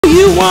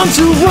want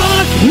to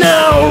rock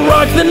now,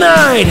 rock the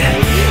night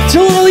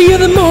till early in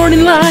the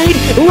morning light.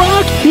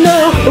 Rock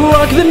now,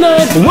 rock the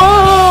night.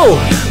 Whoa,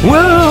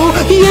 whoa,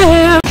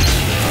 yeah.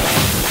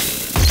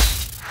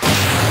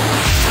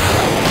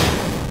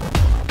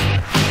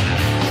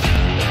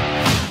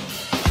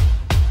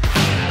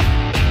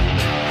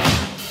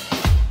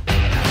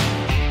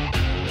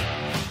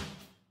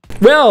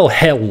 Well,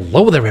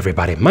 hello there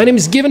everybody, my name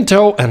is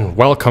Johansson and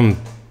welcome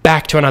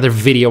back to another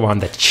video on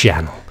the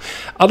channel.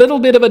 A little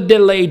bit of a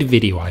delayed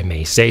video, I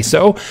may say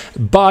so,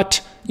 but,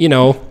 you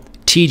know,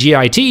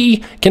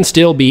 TGIT can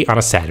still be on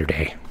a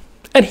Saturday.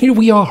 And here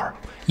we are.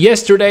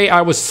 Yesterday I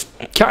was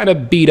kind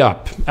of beat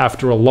up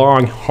after a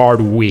long,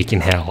 hard week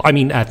in hell. I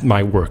mean, at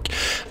my work.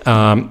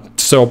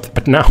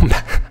 But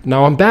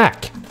now I'm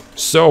back.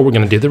 So we're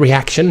gonna do the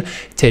reaction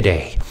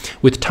today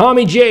with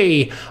Tommy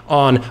J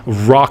on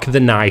Rock the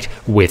Night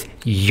with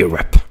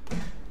Europe.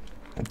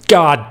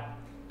 God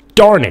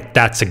darn it,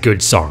 that's a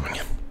good song.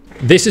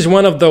 This is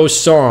one of those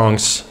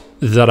songs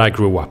that I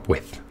grew up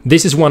with.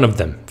 This is one of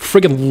them.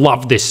 Friggin'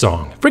 love this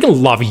song.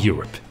 Friggin' love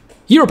Europe.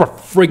 Europe are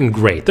friggin'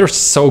 great. They're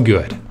so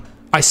good.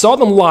 I saw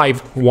them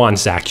live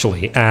once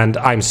actually, and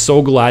I'm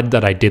so glad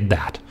that I did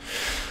that.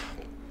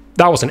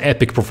 That was an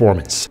epic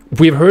performance.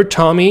 We've heard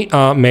Tommy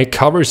make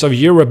covers of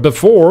Europe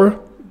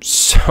before,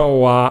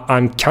 so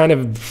I'm kind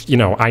of, you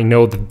know, I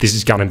know that this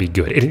is gonna be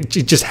good. It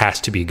just has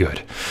to be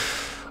good.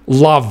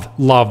 Love,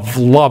 love,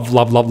 love,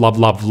 love, love, love,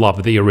 love,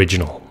 love the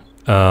original.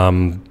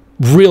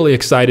 Really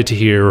excited to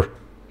hear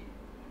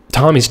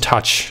Tommy's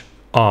touch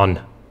on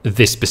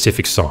this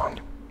specific song.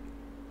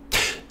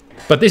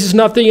 But this is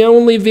not the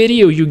only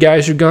video you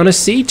guys are gonna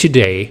see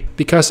today,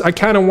 because I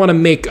kind of want to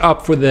make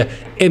up for the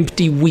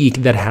empty week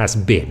that has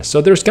been. So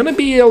there's gonna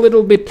be a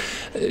little bit,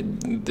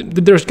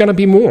 there's gonna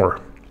be more.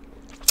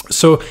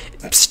 So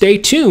stay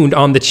tuned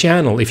on the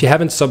channel. If you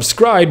haven't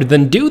subscribed,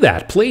 then do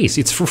that, please.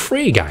 It's for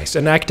free, guys.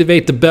 And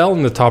activate the bell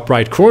in the top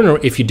right corner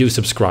if you do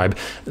subscribe.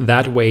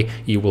 That way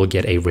you will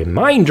get a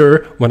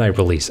reminder when I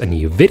release a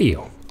new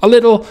video. A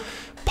little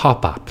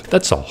pop-up,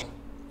 that's all.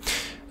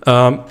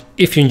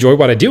 If you enjoy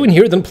what I do in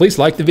here, then please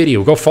like the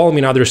video. Go follow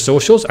me on other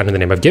socials under the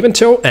name of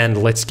Johansson,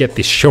 and let's get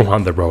this show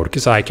on the road,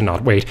 because I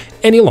cannot wait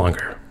any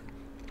longer.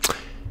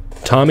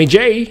 Tommy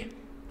J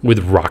with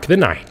Rock the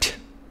Night.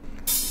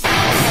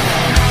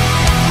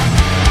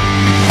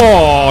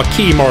 Oh,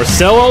 Key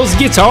Marcello's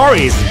guitar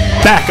is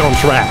back on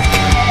track.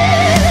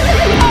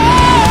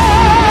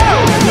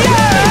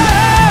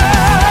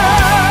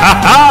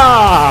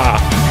 Aha!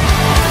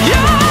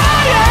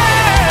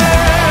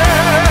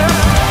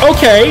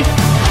 Okay.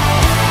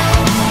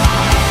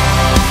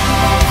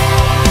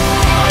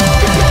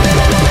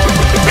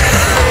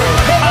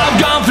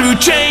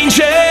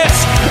 Changes,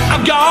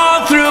 I've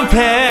gone through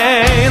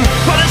pain,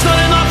 but it's not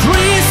enough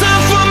reason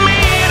for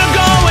me to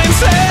go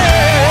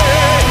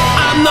insane.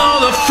 I know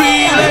the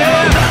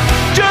feeling,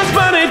 just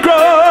when it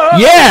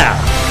grows. Yeah!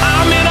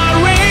 I mean, I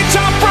reach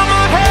up from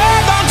my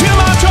head onto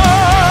my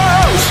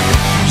toes.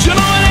 You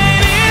know what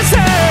it is,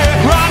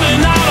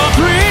 running out of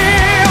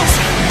thrills.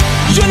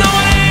 You know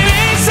what it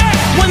is,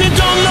 when you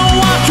don't know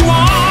what you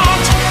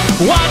want.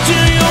 What do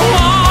you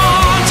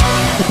want?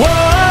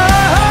 Whoa.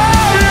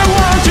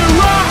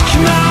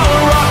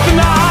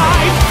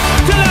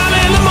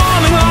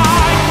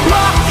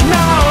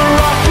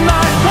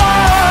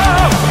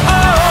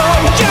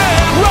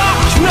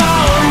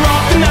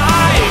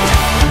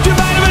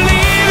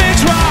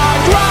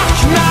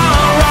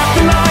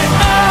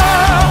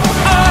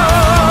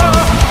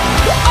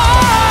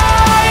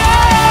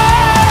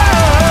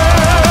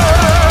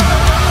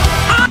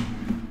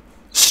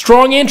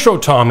 Strong intro,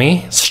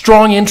 Tommy.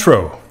 Strong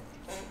intro.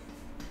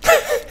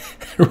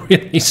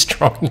 Really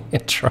strong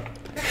intro.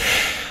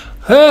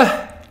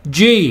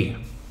 Gee,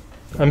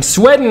 I'm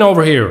sweating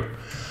over here.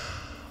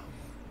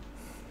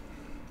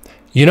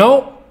 You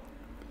know,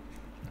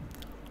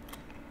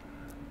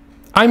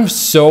 I'm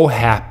so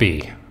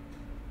happy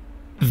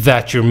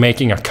that you're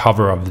making a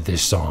cover of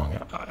this song.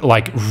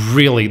 Like,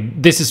 really,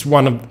 this is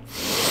one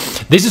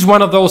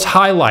of those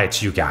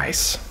highlights, you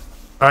guys.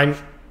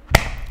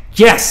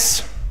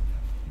 Yes.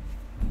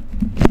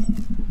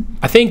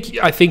 I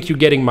think you're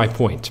getting my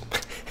point.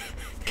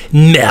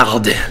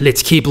 Merde,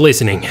 let's keep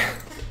listening.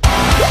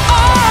 I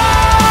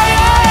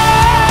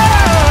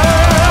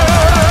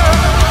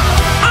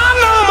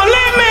know my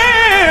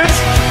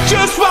limits,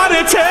 just what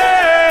it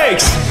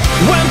takes.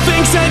 When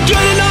things ain't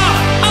good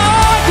enough,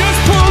 I just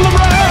pull the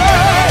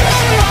brakes.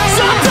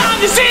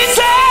 Sometimes it's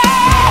easy.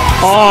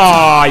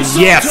 Oh,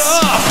 yes.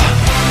 Tough,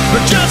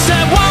 but just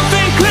that one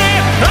thing clear,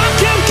 I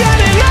can't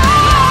get enough.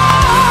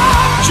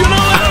 You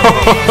know what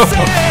it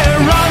is.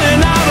 Running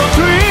out of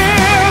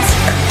thrills.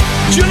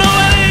 You know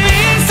what it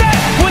is,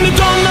 when you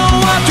don't know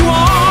what you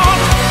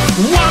want.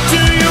 What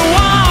do you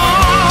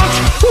want?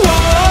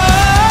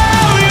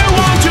 Whoa, you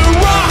want to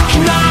rock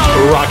now.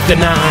 Rock the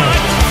night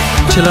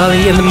till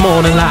early in the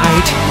morning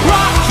light.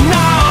 Rock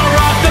now,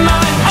 rock the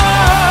night.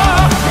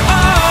 Oh,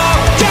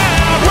 oh,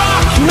 yeah,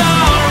 rock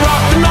now,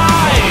 rock the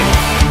night.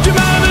 You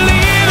better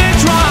believe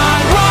it's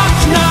right. Rock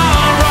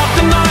now, rock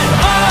the night.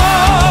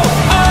 Oh.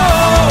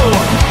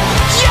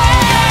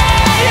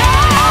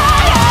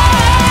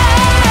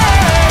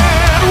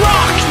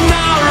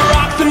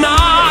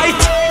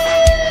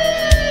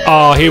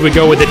 Oh, here we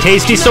go with the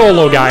tasty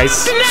solo,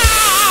 guys.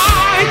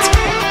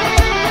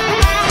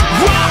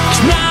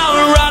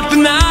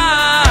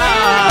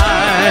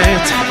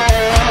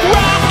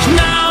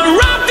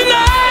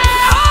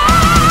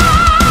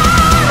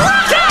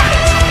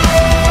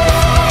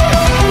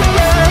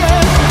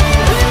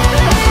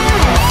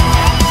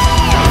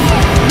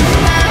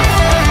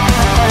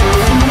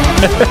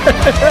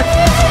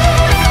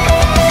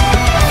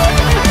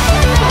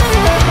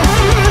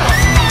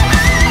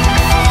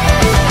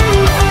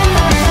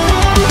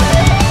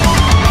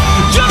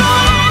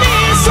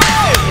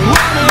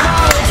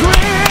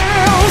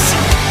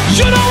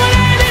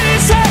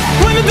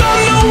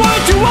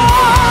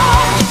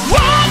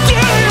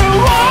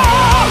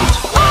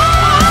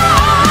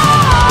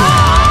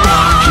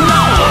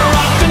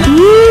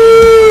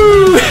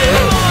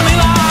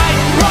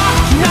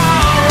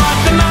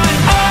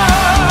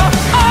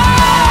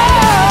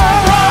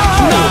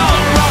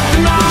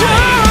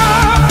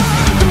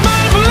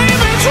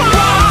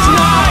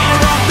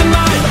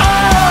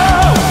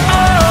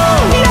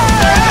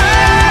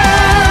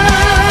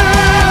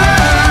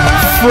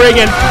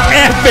 Friggin'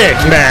 epic,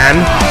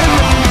 man!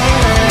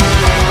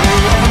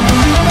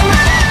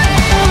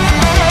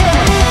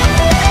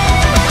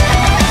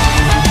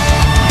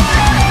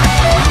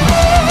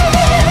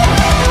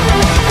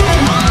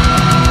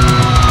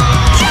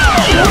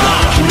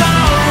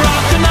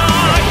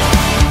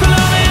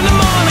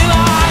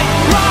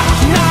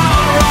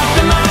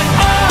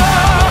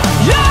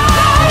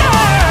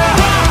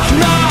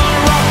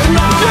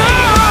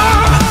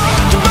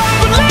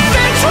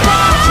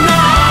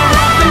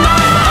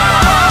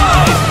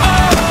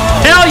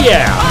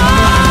 Yeah!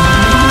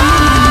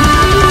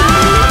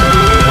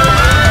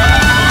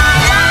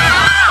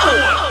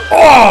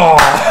 Oh!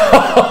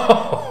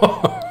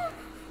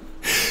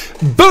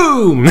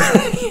 Boom!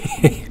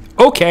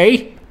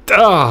 Okay.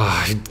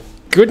 Oh,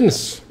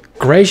 goodness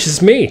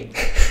gracious me.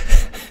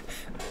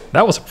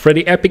 That was a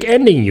pretty epic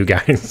ending, you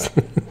guys.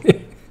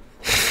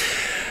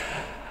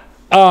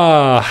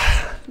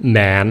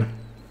 Man.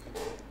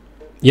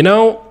 You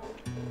know,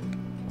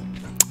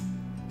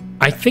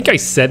 I think I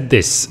said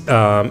this.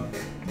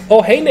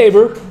 Oh, hey,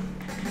 neighbor.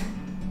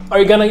 Are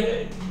you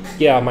gonna...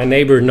 Yeah, my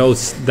neighbor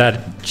knows that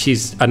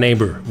she's a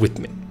neighbor with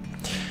me.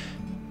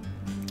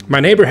 My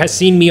neighbor has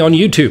seen me on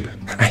YouTube.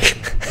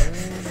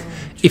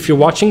 If you're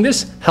watching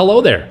this,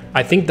 hello there.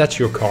 I think that's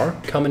your car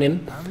coming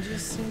in.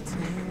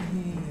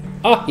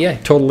 Oh, yeah,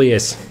 it totally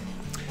is.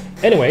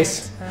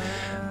 Anyways,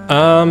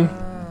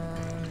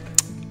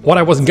 what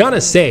I was gonna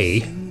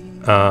say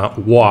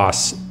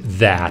was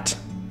that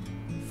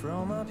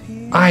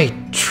I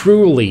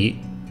truly,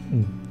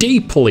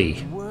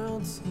 deeply,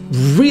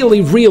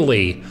 really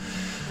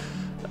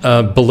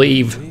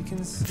believe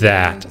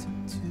that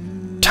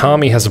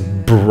Tommy has a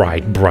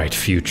bright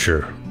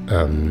future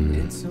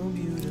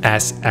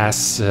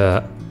as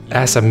a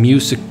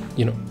music,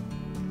 you know,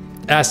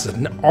 as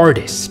an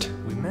artist.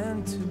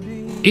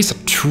 He's a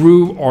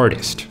true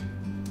artist,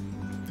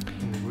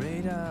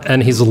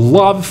 and his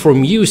love for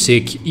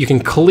music, you can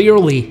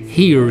clearly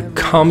hear,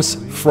 comes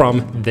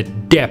from the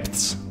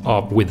depths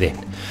of within.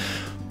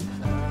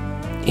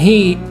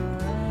 He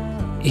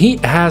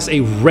has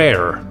a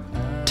rare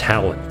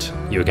talent,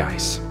 you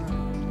guys.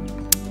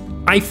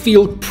 I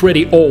feel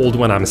pretty old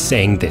when I'm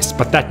saying this,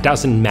 but that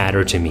doesn't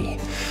matter to me.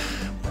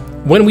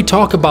 When we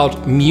talk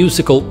about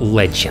musical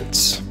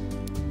legends,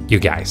 you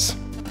guys,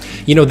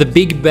 you know, the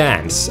big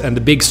bands and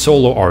the big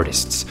solo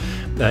artists,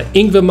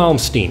 Yngwie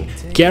Malmsteen,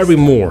 Gary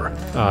Moore,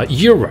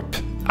 Europe,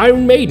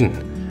 Iron Maiden,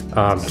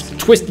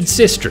 Twisted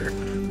Sister,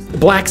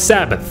 Black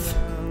Sabbath,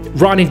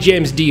 Ronnie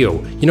James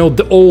Dio, you know,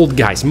 the old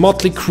guys,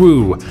 Motley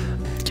Crue,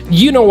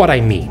 you know what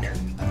I mean.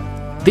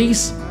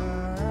 These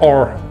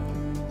are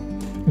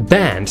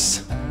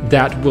bands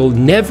that will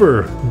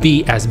never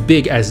be as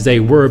big as they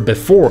were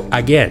before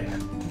again.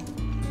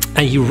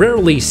 And you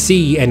rarely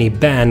see any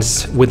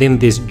bands within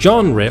this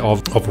genre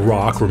of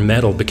rock or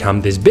metal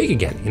become this big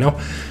again, you know?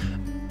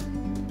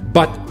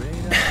 But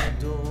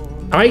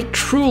I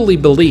truly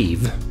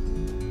believe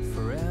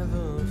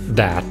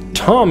that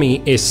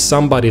Tommy is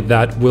somebody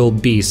that will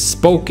be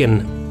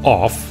spoken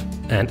of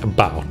and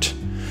about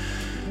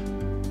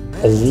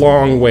a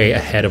long way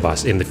ahead of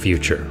us in the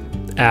future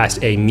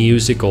as a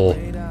musical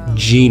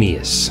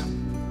genius.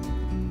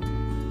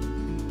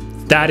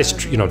 That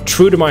is, you know,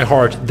 true to my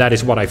heart. That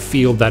is what I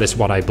feel. That is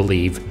what I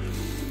believe.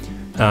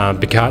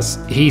 Because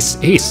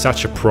he's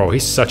such a pro.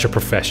 He's such a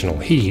professional.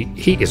 He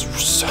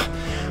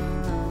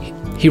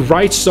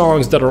writes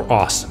songs that are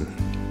awesome.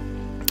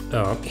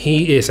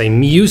 He is a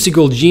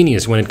musical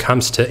genius when it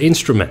comes to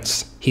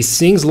instruments. He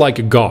sings like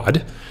a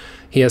god.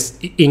 He has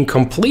in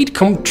complete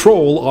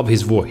control of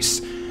his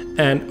voice.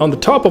 And on the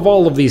top of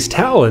all of these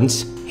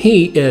talents,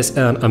 he is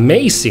an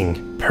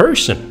amazing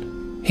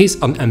person. He's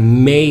an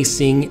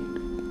amazing,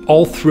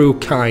 all-through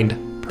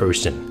kind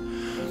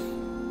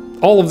person.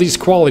 All of these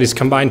qualities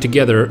combined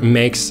together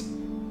makes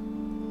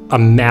a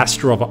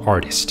master of an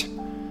artist.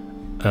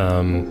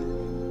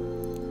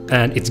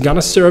 And it's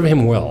gonna serve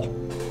him well.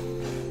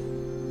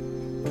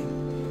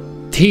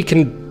 He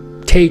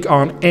can take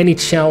on any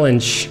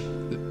challenge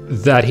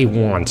that he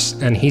wants,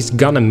 and he's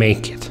gonna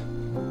make it.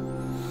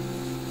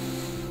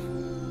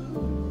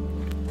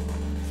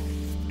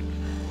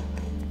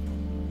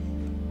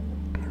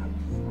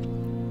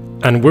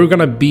 And we're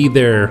gonna be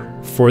there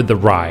for the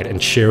ride and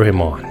cheer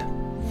him on.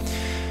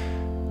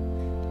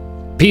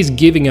 He's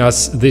giving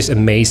us this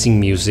amazing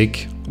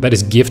music that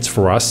is gifts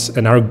for us,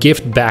 and our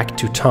gift back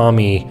to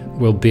Tommy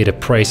will be to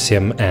praise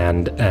him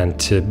and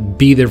to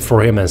be there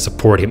for him and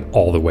support him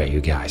all the way, you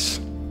guys.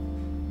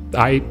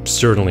 I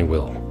certainly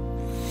will.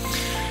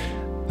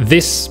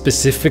 This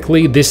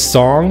specifically, this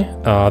song,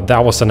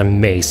 that was an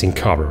amazing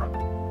cover.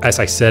 As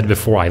I said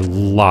before, I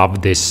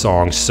love this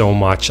song so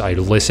much. I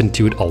listened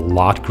to it a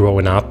lot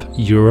growing up.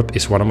 Europe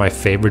is one of my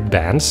favorite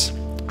bands.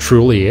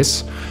 Truly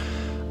is.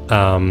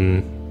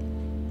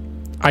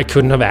 I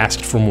couldn't have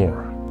asked for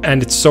more.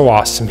 And it's so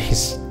awesome.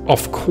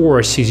 Of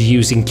course, he's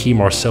using Key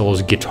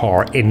Marcello's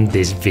guitar in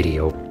this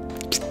video.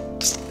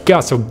 Just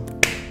got so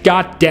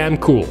goddamn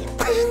cool.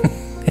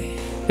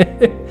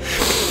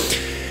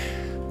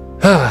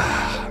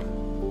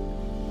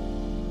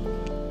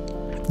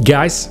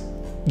 Guys,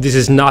 this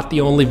is not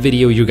the only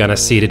video you're gonna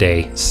see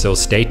today, so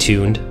stay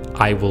tuned.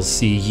 I will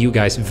see you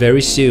guys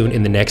very soon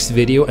in the next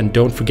video, and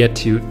don't forget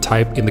to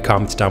type in the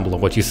comments down below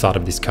what you thought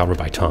of this cover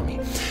by Tommy.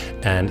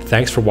 And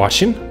thanks for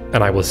watching,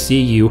 and I will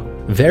see you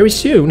very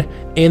soon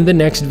in the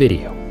next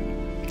video.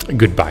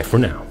 Goodbye for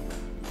now.